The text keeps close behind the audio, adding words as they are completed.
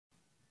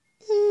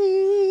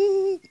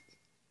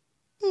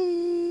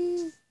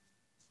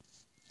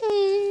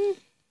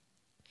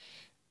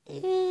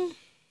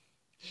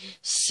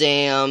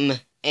Sam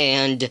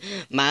and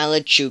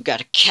milachu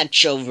got a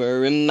catch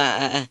over in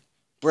my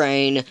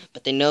brain,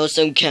 but they know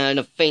some kind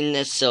of thing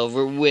that's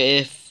over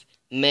with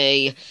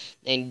me.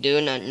 They do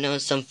not know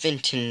something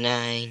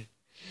tonight,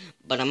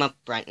 but I'm up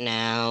right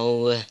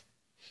now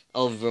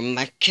over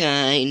my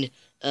kind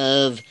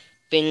of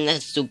thing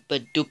that's super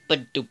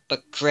duper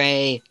duper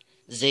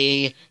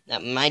crazy.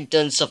 That might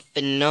done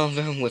something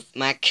over with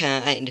my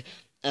kind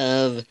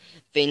of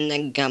thing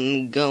that got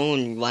me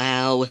going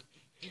wow.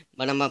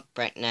 But I'm up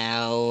right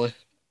now.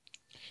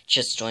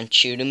 Just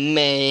want you to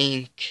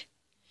make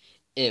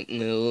it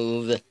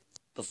move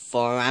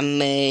before I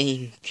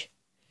make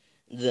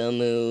the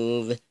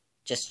move.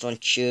 Just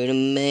want you to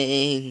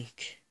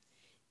make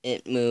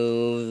it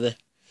move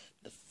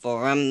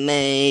before I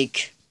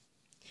make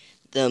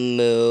the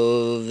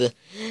move.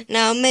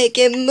 Now make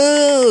it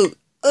move.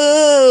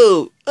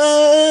 Oh,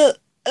 oh,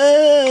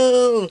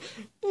 oh.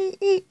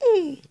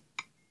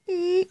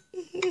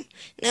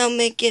 Now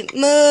make it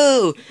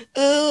move.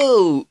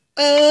 Oh,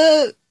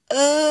 oh,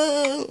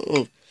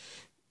 oh.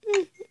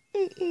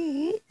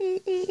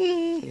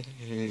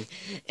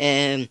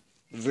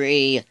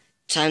 Every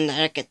time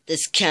that I get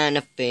this kind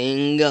of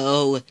thing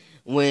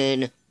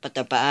going, but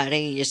the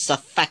body is a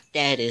fact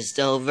that is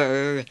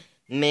over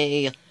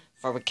me.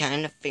 For a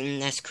kind of thing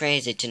that's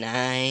crazy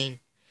tonight,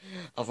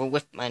 over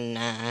with my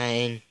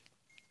nine.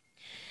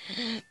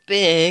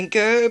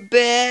 Bigger,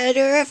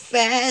 better,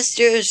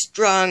 faster,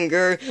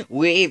 stronger.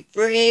 We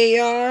three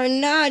are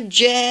not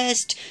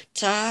just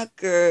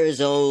talkers.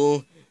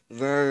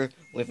 Over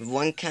with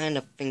one kind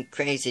of thing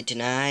crazy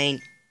tonight,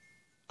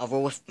 over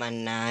with my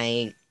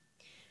night.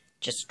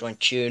 Just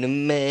want you to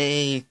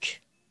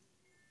make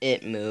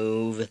it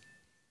move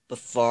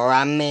before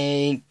I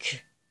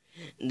make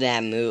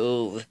that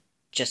move.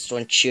 Just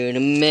want you to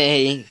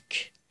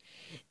make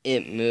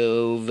it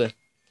move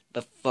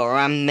before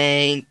I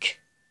make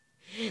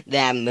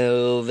that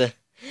move.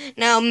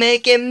 Now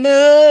make it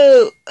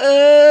move.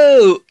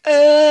 Oh,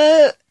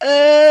 oh,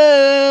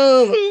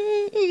 oh.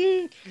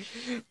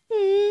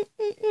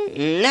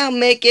 Now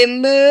make it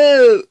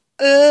move.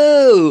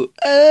 Oh,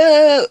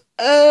 oh,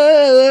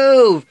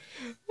 oh.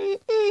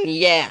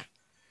 Yeah.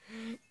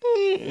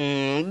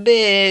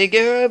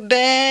 Bigger,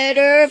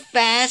 better,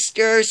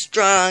 faster,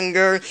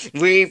 stronger.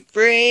 We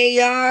three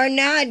are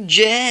not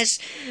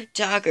just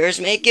talkers.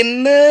 Make it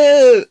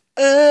move.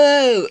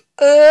 Oh,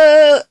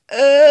 oh,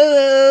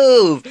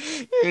 oh.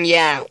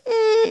 Yeah.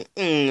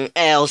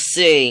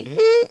 LC.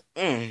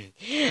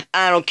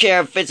 I don't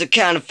care if it's a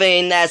kind of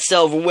thing that's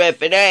over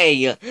with it,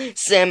 eh?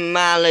 Send my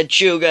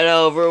milachu got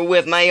over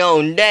with my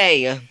own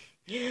day.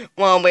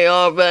 One way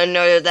or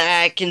another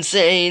that I can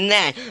say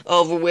that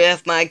over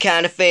with my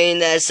kind of thing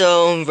that's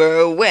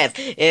over with.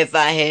 If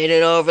I hit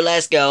it over,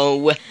 let's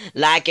go.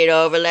 Like it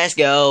over, let's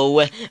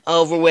go.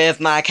 Over with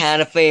my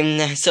kind of thing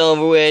that's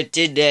over with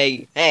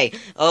today. Hey,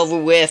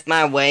 over with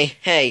my way.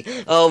 Hey,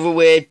 over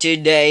with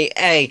today.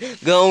 Hey,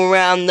 go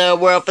around the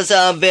world for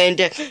something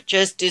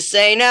just to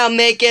say now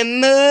make it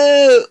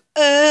move.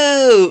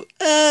 Oh,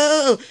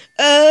 oh,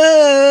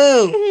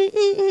 oh.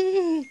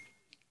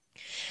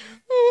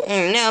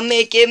 Now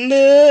make it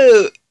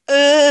move.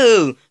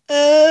 Oh,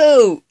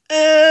 oh,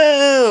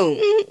 oh.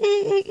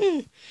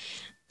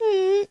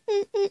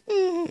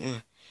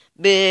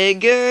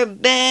 Bigger,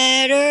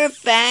 better,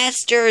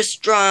 faster,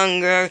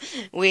 stronger.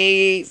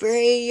 We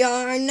three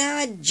are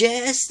not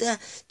just the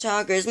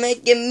talkers.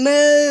 Make it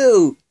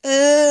move.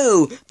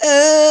 Oh,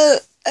 oh,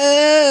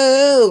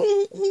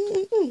 oh.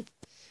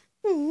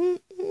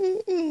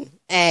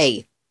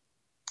 Hey.